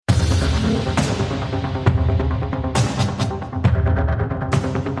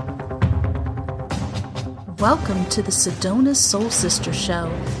Welcome to the Sedona Soul Sister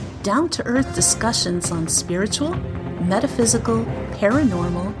Show, down-to-earth discussions on spiritual, metaphysical,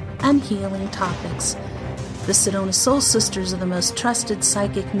 paranormal, and healing topics. The Sedona Soul Sisters are the most trusted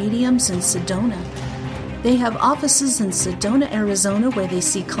psychic mediums in Sedona. They have offices in Sedona, Arizona, where they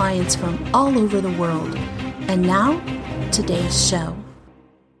see clients from all over the world. And now, today's show.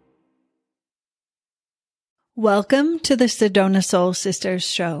 Welcome to the Sedona Soul Sisters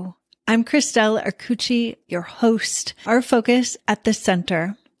Show. I'm Christelle Arcucci, your host. Our focus at the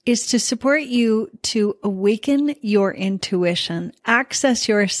center is to support you to awaken your intuition, access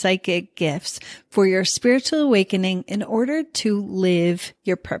your psychic gifts for your spiritual awakening in order to live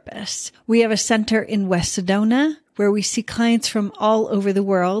your purpose. We have a center in West Sedona where we see clients from all over the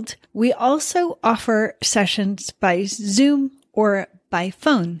world. We also offer sessions by Zoom or by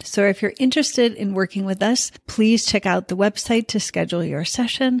phone. So if you're interested in working with us, please check out the website to schedule your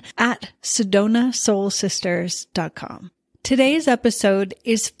session at sedonasoulsisters.com. Today's episode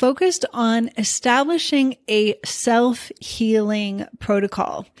is focused on establishing a self-healing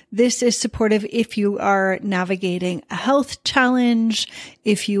protocol. This is supportive if you are navigating a health challenge,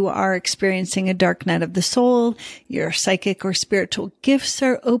 if you are experiencing a dark night of the soul, your psychic or spiritual gifts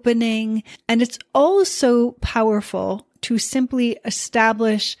are opening, and it's also powerful to simply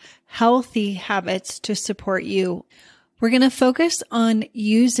establish healthy habits to support you. We're going to focus on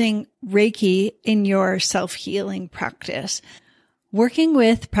using Reiki in your self-healing practice. Working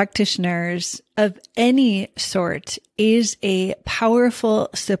with practitioners of any sort is a powerful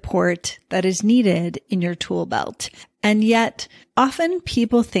support that is needed in your tool belt. And yet, often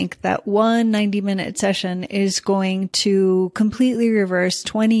people think that one 90-minute session is going to completely reverse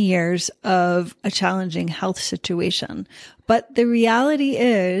 20 years of a challenging health situation. But the reality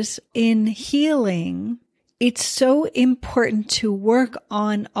is, in healing, it's so important to work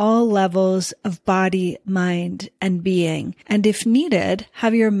on all levels of body, mind, and being. And if needed,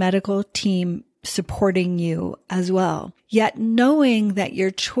 have your medical team supporting you as well. Yet knowing that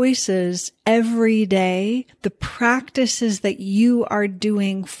your choices every day, the practices that you are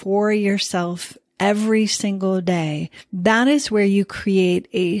doing for yourself every single day, that is where you create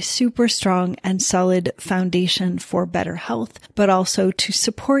a super strong and solid foundation for better health, but also to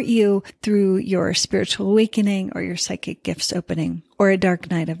support you through your spiritual awakening or your psychic gifts opening or a dark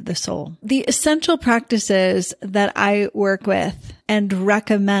night of the soul. The essential practices that I work with and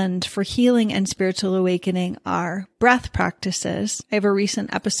recommend for healing and spiritual awakening are breath practices. I have a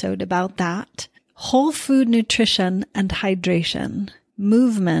recent episode about that. Whole food nutrition and hydration.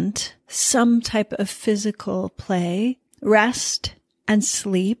 Movement, some type of physical play, rest and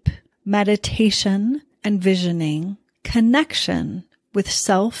sleep, meditation and visioning, connection with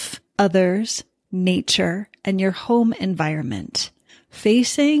self, others, nature, and your home environment,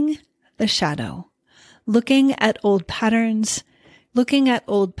 facing the shadow, looking at old patterns,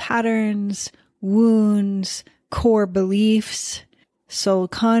 wounds, core beliefs, soul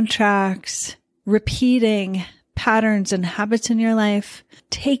contracts, repeating patterns and habits in your life,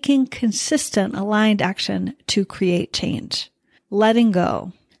 taking consistent aligned action to create change, letting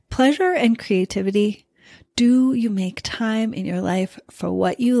go, pleasure and creativity. Do you make time in your life for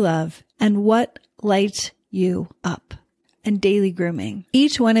what you love and what lights you up? And daily grooming.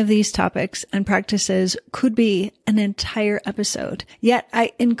 Each one of these topics and practices could be an entire episode. Yet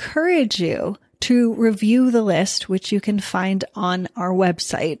I encourage you to review the list, which you can find on our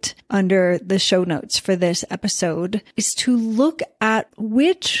website under the show notes for this episode, is to look at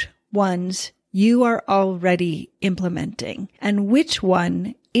which ones you are already implementing and which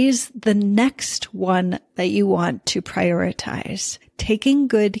one is the next one that you want to prioritize. Taking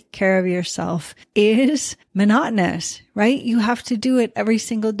good care of yourself is monotonous, right? You have to do it every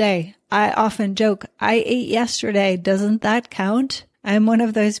single day. I often joke, I ate yesterday. Doesn't that count? I'm one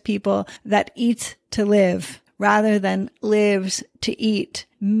of those people that eats to live rather than lives to eat.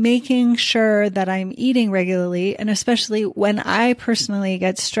 Making sure that I'm eating regularly, and especially when I personally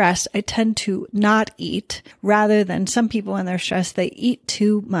get stressed, I tend to not eat rather than some people when they're stressed, they eat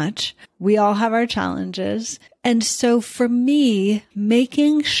too much. We all have our challenges. And so for me,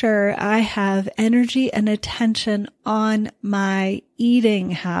 making sure I have energy and attention on my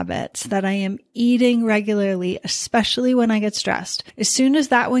eating habits, that I am eating regularly, especially when I get stressed. As soon as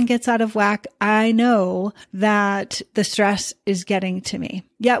that one gets out of whack, I know that the stress is getting to me.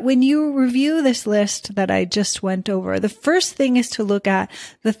 Yet when you review this list that I just went over, the first thing is to look at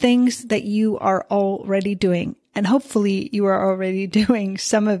the things that you are already doing. And hopefully you are already doing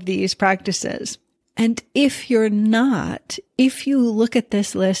some of these practices. And if you're not, if you look at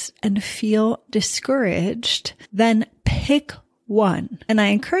this list and feel discouraged, then pick one. And I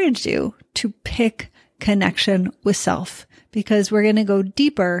encourage you to pick connection with self, because we're going to go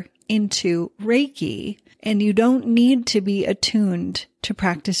deeper into Reiki, and you don't need to be attuned to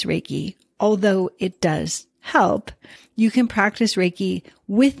practice Reiki, although it does help. You can practice Reiki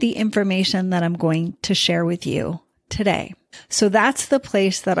with the information that I'm going to share with you today. So that's the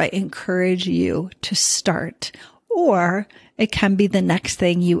place that I encourage you to start, or it can be the next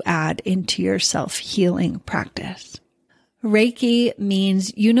thing you add into your self-healing practice. Reiki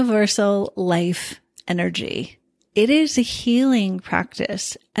means universal life energy. It is a healing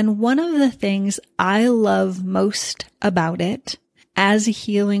practice, and one of the things I love most about it as a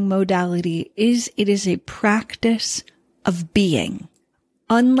healing modality is it is a practice of being.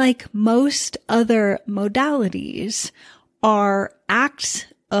 Unlike most other modalities, are acts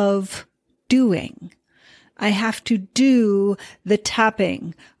of doing. I have to do the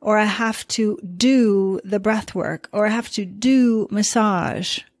tapping, or I have to do the breath work, or I have to do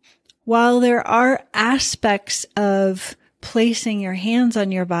massage. While there are aspects of placing your hands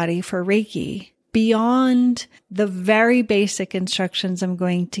on your body for Reiki, beyond the very basic instructions I'm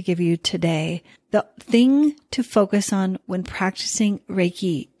going to give you today, the thing to focus on when practicing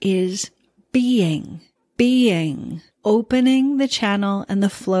Reiki is being, opening the channel and the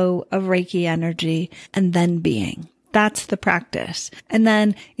flow of Reiki energy, and then being. That's the practice. And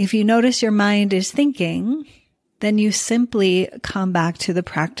then if you notice your mind is thinking, then you simply come back to the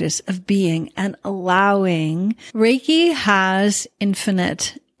practice of being and allowing. Reiki has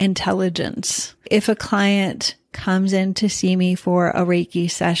infinite intelligence. If a client comes in to see me for a Reiki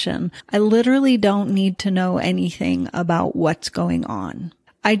session, I literally don't need to know anything about what's going on.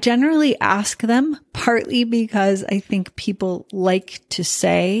 I generally ask them, partly because I think people like to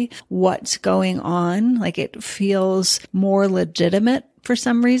say what's going on, like it feels more legitimate for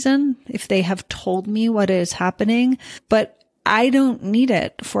some reason if they have told me what is happening, but I don't need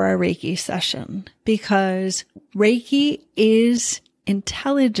it for a Reiki session because Reiki is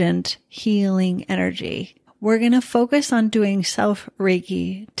intelligent healing energy. We're going to focus on doing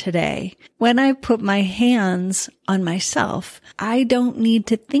self-Reiki today. When I put my hands on myself, I don't need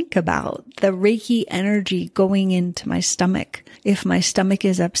to think about the Reiki energy going into my stomach. If my stomach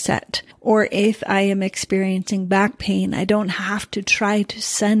is upset, or if I am experiencing back pain, I don't have to try to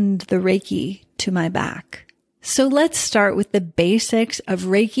send the Reiki to my back. So let's start with the basics of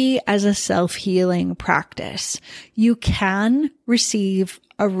Reiki as a self-healing practice. You can receive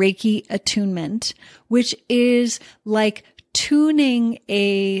a Reiki attunement, which is like tuning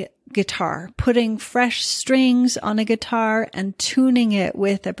a guitar, putting fresh strings on a guitar and tuning it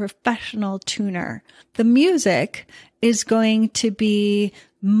with a professional tuner. The music is going to be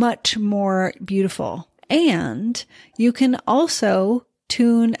much more beautiful. And you can also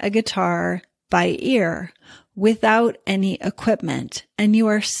tune a guitar by ear without any equipment, and you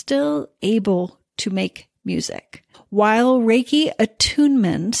are still able to make music. While Reiki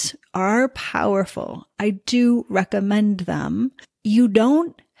attunements are powerful, I do recommend them. You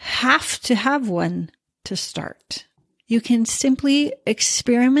don't have to have one to start. You can simply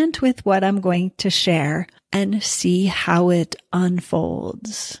experiment with what I'm going to share and see how it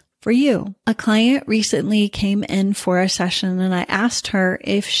unfolds for you. A client recently came in for a session and I asked her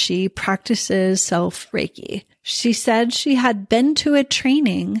if she practices self-Reiki. She said she had been to a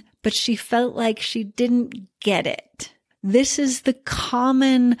training, but she felt like she didn't get it. This is the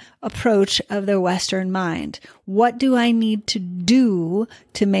common approach of the Western mind. What do I need to do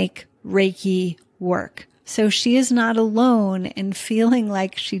to make Reiki work? So she is not alone in feeling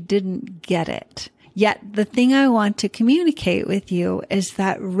like she didn't get it. Yet the thing I want to communicate with you is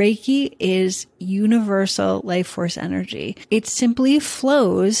that Reiki is universal life force energy. It simply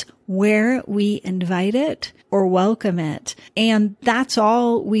flows where we invite it or welcome it. And that's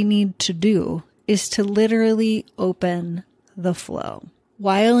all we need to do, is to literally open the flow.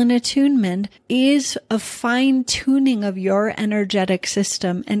 While an attunement is a fine tuning of your energetic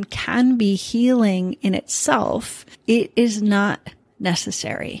system and can be healing in itself, it is not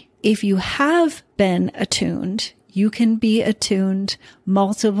necessary. If you have been attuned, you can be attuned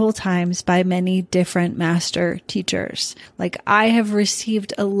multiple times by many different master teachers. Like I have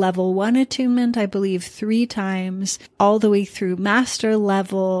received a level 1 attunement, I believe 3 times, all the way through master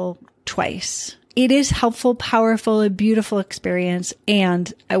level twice. It is helpful, powerful, a beautiful experience,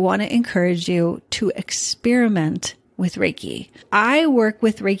 and I want to encourage you to experiment with Reiki. I work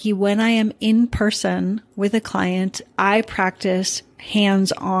with Reiki when I am in person with a client. I practice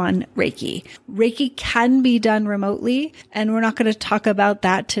hands-on Reiki. Reiki can be done remotely, and we're not going to talk about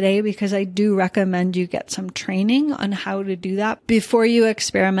that today because I do recommend you get some training on how to do that before you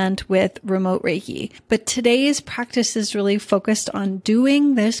experiment with remote Reiki. But today's practice is really focused on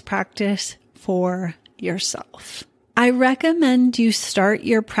doing this practice for yourself. I recommend you start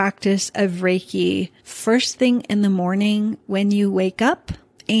your practice of Reiki first thing in the morning when you wake up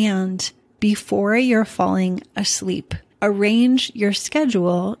and before you're falling asleep. Arrange your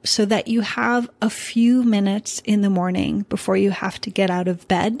schedule so that you have a few minutes in the morning before you have to get out of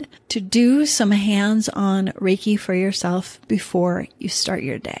bed to do some hands-on Reiki for yourself before you start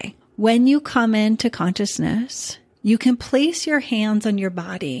your day. When you come into consciousness, you can place your hands on your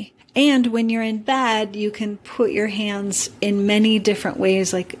body. And when you're in bed, you can put your hands in many different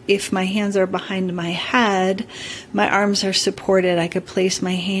ways. Like if my hands are behind my head, my arms are supported, I could place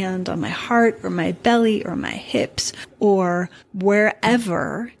my hand on my heart or my belly or my hips or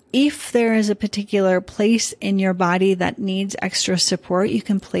wherever. If there is a particular place in your body that needs extra support, you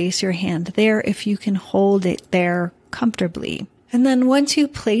can place your hand there if you can hold it there comfortably. And then once you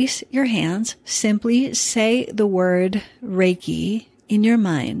place your hands, simply say the word Reiki in your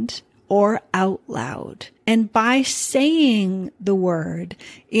mind or out loud. And by saying the word,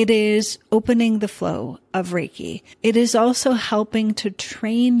 it is opening the flow of Reiki. It is also helping to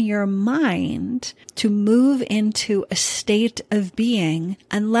train your mind to move into a state of being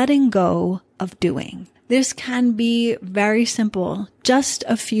and letting go of doing. This can be very simple, just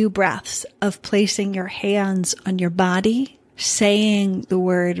a few breaths of placing your hands on your body, saying the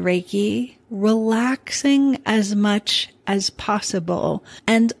word Reiki, relaxing as much as possible,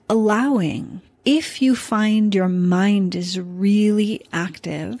 and allowing. If you find your mind is really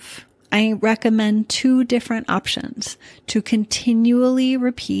active, I recommend 2 different options: to continually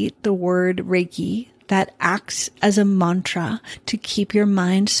repeat the word Reiki that acts as a mantra to keep your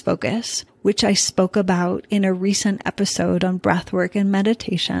mind's focus, which I spoke about in a recent episode on breathwork and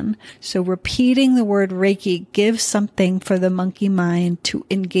meditation. So repeating the word Reiki gives something for the monkey mind to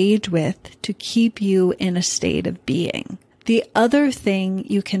engage with to keep you in a state of being. The other thing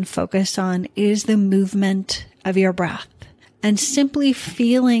you can focus on is the movement of your breath and simply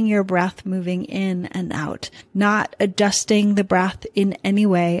feeling your breath moving in and out, not adjusting the breath in any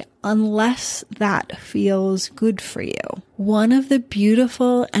way unless that feels good for you. One of the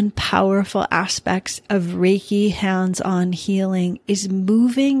beautiful and powerful aspects of Reiki hands-on healing is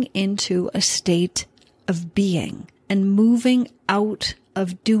moving into a state of being and moving out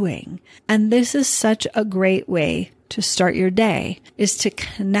of doing. And this is such a great way to start your day, is to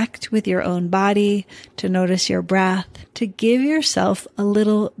connect with your own body, to notice your breath, to give yourself a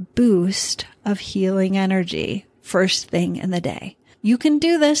little boost of healing energy first thing in the day. You can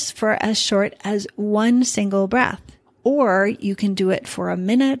do this for as short as 1 single breath, or you can do it for a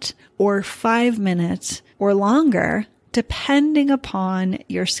minute or 5 minutes or longer, depending upon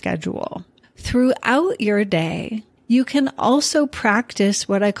your schedule. Throughout your day, you can also practice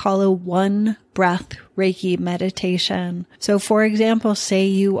what I call a 1 breath Reiki meditation. So for example, say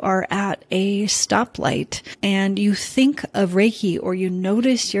you are at a stoplight and you think of Reiki or you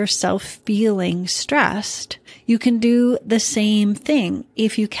notice yourself feeling stressed. You can do the same thing.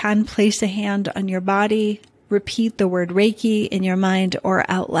 If you can, place a hand on your body, repeat the word Reiki in your mind or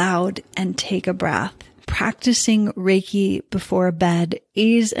out loud, and take a breath. Practicing Reiki before bed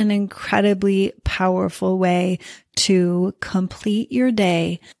is an incredibly powerful way to complete your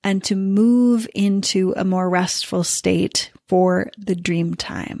day and to move into a more restful state for the dream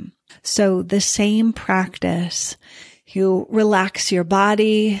time. So the same practice, you relax your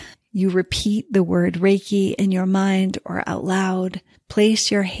body, you repeat the word Reiki in your mind or out loud,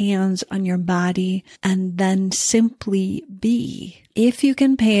 place your hands on your body, and then simply be. If you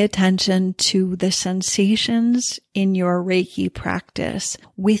can pay attention to the sensations in your Reiki practice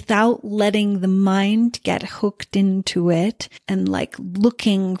without letting the mind get hooked into it and like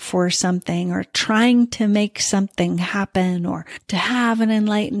looking for something or trying to make something happen or to have an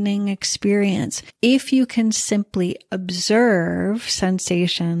enlightening experience, if you can simply observe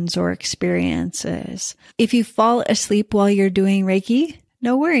sensations or experiences, if you fall asleep while you're doing Reiki,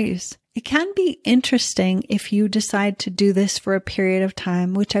 no worries. It can be interesting if you decide to do this for a period of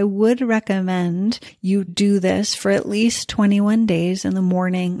time, which I would recommend you do this for at least 21 days in the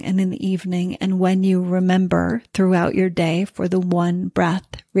morning and in the evening, and when you remember throughout your day for the 1 breath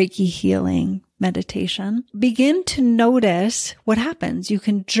Reiki healing meditation. Begin to notice what happens. You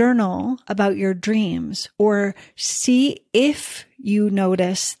can journal about your dreams or see if you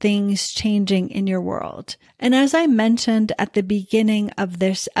notice things changing in your world. And as I mentioned at the beginning of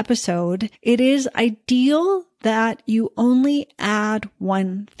this episode, it is ideal that you only add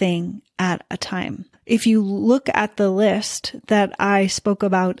 1 thing at a time. If you look at the list that I spoke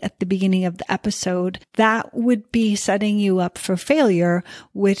about at the beginning of the episode, that would be setting you up for failure,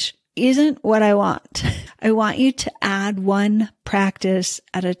 which isn't what I want. I want you to add one practice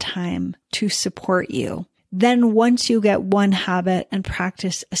at a time to support you. Then once you get one habit and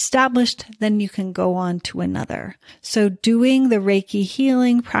practice established, then you can go on to another. So doing the Reiki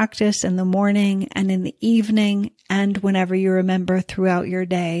healing practice in the morning and in the evening and whenever you remember throughout your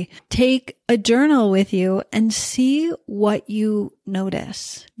day, take a journal with you and see what you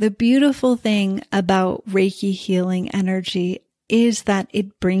notice. The beautiful thing about Reiki healing energy is that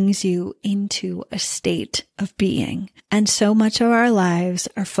it brings you into a state of being. And so much of our lives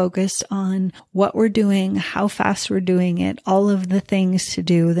are focused on what we're doing, how fast we're doing it, all of the things to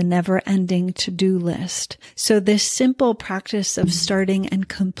do, the never-ending to-do list. So this simple practice of starting and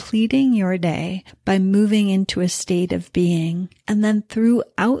completing your day by moving into a state of being, and then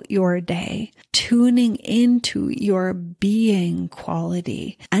throughout your day, tuning into your being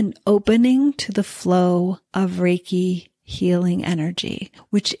quality and opening to the flow of Reiki healing energy,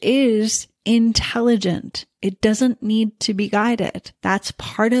 which is intelligent. It doesn't need to be guided. That's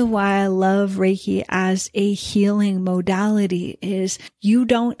part of why I love Reiki as a healing modality, is you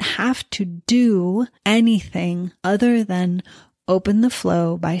don't have to do anything other than open the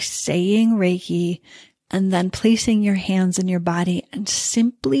flow by saying Reiki and then placing your hands in your body and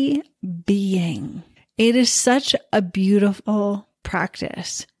simply being. It is such a beautiful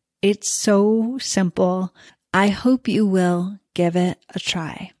practice. It's so simple. I hope you will give it a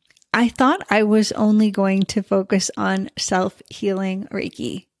try. I thought I was only going to focus on self-healing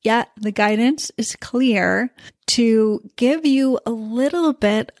Reiki, yet the guidance is clear to give you a little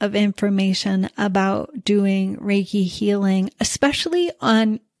bit of information about doing Reiki healing, especially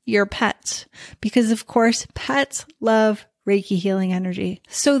on your pets, because of course pets love Reiki healing energy.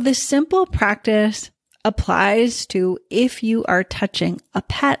 So the simple practice applies to if you are touching a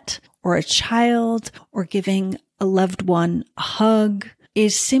pet or a child or giving a loved one a hug,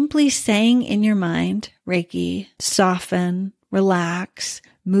 is simply saying in your mind, Reiki, soften, relax,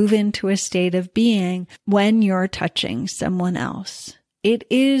 move into a state of being when you're touching someone else. It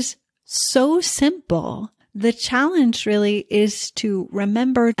is so simple. The challenge really is to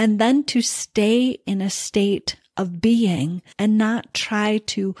remember and then to stay in a state of being and not try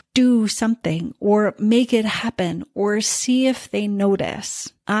to do something or make it happen or see if they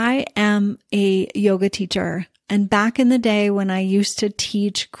notice. I am a yoga teacher, and back in the day when I used to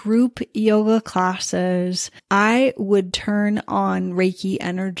teach group yoga classes, I would turn on Reiki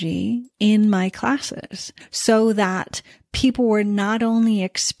energy in my classes so that people were not only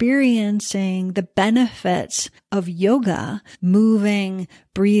experiencing the benefits of yoga, moving,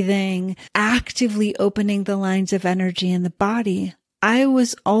 breathing, actively opening the lines of energy in the body, I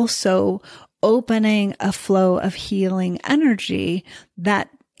was also opening a flow of healing energy that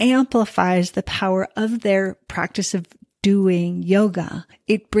amplifies the power of their practice of doing yoga.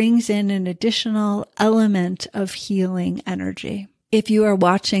 It brings in an additional element of healing energy. If you are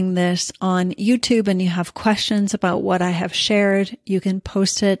watching this on YouTube and you have questions about what I have shared, you can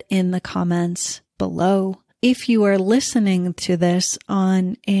post it in the comments below. If you are listening to this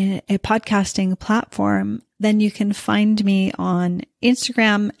on a podcasting platform, then you can find me on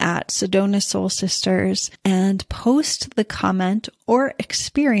Instagram at Sedona Soul Sisters and post the comment or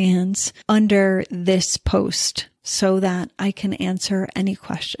experience under this post so that I can answer any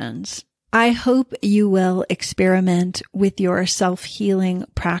questions. I hope you will experiment with your self-healing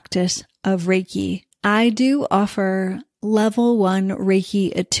practice of Reiki. I do offer level 1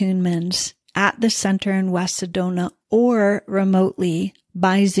 Reiki attunements at the center in West Sedona or remotely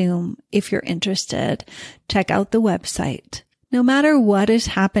by Zoom if you're interested. Check out the website. No matter what is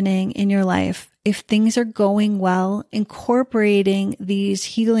happening in your life, if things are going well, incorporating these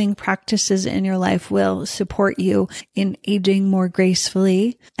healing practices in your life will support you in aging more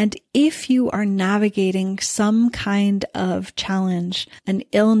gracefully. And if you are navigating some kind of challenge, an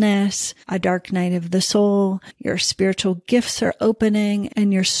illness, a dark night of the soul, your spiritual gifts are opening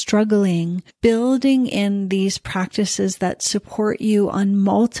and you're struggling, building in these practices that support you on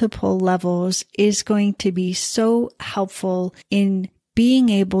multiple levels is going to be so helpful in being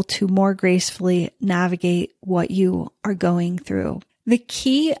able to more gracefully navigate what you are going through. The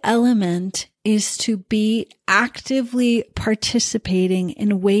key element is to be actively participating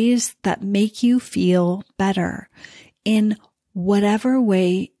in ways that make you feel better in whatever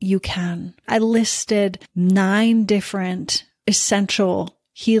way you can. I listed 9 different essential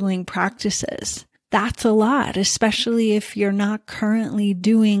healing practices. That's a lot, especially if you're not currently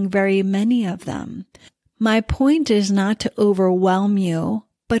doing very many of them. My point is not to overwhelm you,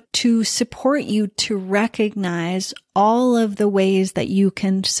 but to support you to recognize all of the ways that you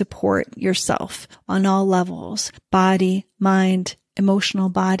can support yourself on all levels, body, mind, emotional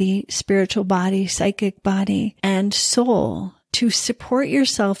body, spiritual body, psychic body, and soul. To support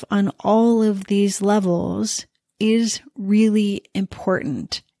yourself on all of these levels is really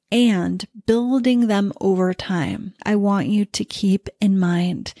important, and building them over time. I want you to keep in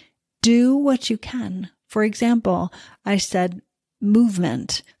mind, do what you can. For example, I said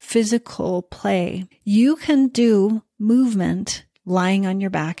movement, physical play. You can do movement lying on your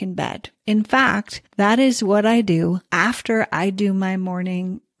back in bed. In fact, that is what I do after I do my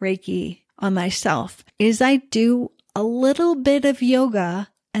morning Reiki on myself, is I do a little bit of yoga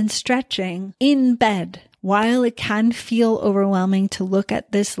and stretching in bed. While it can feel overwhelming to look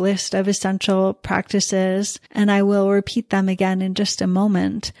at this list of essential practices, and I will repeat them again in just a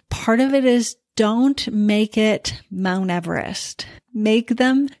moment, part of it is don't make it Mount Everest. Make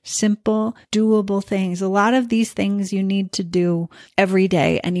them simple, doable things. A lot of these things you need to do every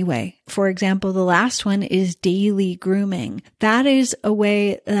day anyway. For example, the last one is daily grooming. That is a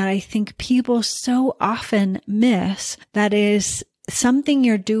way that I think people so often miss. That is something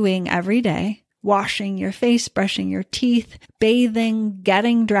you're doing every day. Washing your face, brushing your teeth, bathing,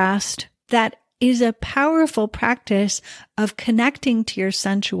 getting dressed. That is a powerful practice of connecting to your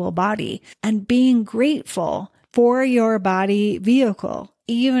sensual body and being grateful for your body vehicle,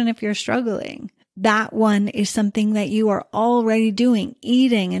 even if you're struggling. That one is something that you are already doing,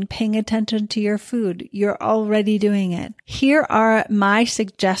 eating and paying attention to your food. You're already doing it. Here are my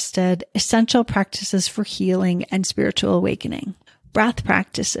suggested essential practices for healing and spiritual awakening. Breath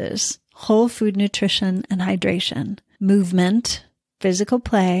practices, whole food nutrition and hydration, movement, physical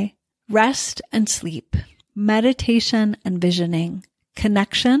play, rest and sleep, meditation and visioning,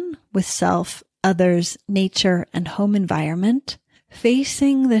 connection with self, others, nature, and home environment,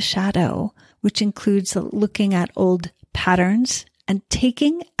 facing the shadow, which includes looking at old patterns and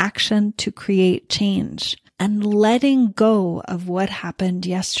taking action to create change, and letting go of what happened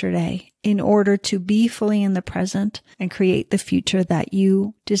yesterday in order to be fully in the present and create the future that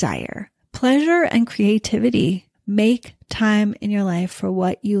you desire. Pleasure and creativity. Make time in your life for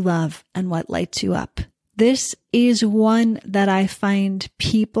what you love and what lights you up. This is one that I find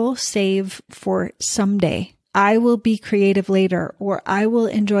people save for someday. I will be creative later, or I will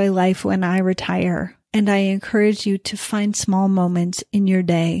enjoy life when I retire. And I encourage you to find small moments in your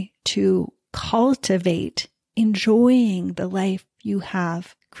day to cultivate enjoying the life you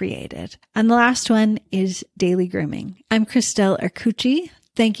have created. And the last one is daily grooming. I'm Christelle Arcucci.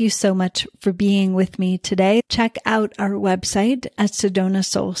 Thank you so much for being with me today. Check out our website at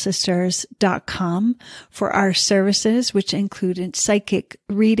SedonaSoulSisters.com for our services, which include psychic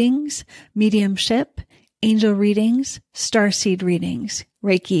readings, mediumship, angel readings, starseed readings,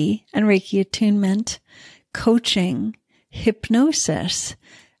 Reiki and Reiki attunement, coaching, hypnosis,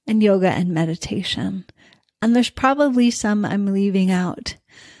 and yoga and meditation. And there's probably some I'm leaving out.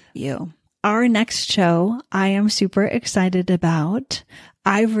 Our next show, I am super excited about.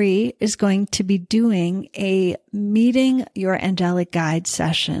 Ivory is going to be doing a meeting your angelic guide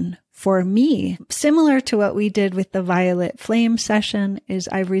session for me. Similar to what we did with the Violet Flame session, is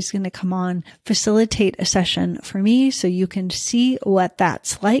Ivory's going to come on, facilitate a session for me so you can see what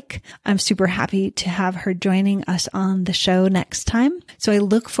that's like. I'm super happy to have her joining us on the show next time. So I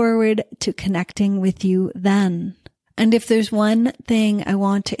look forward to connecting with you then. And if there's one thing I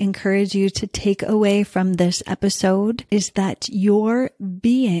want to encourage you to take away from this episode, is that your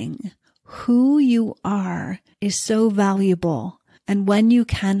being, who you are, is so valuable. And when you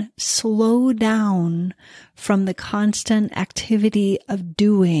can slow down from the constant activity of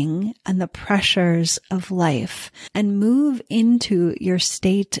doing and the pressures of life and move into your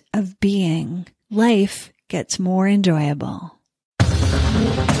state of being, life gets more enjoyable.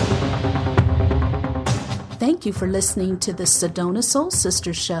 Thank you for listening to the Sedona Soul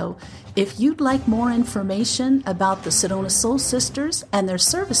Sisters Show. If you'd like more information about the Sedona Soul Sisters and their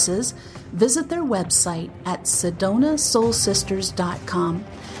services, visit their website at SedonaSoulSisters.com.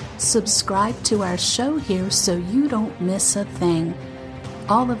 Subscribe to our show here so you don't miss a thing.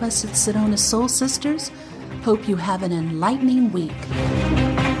 All of us at Sedona Soul Sisters hope you have an enlightening week.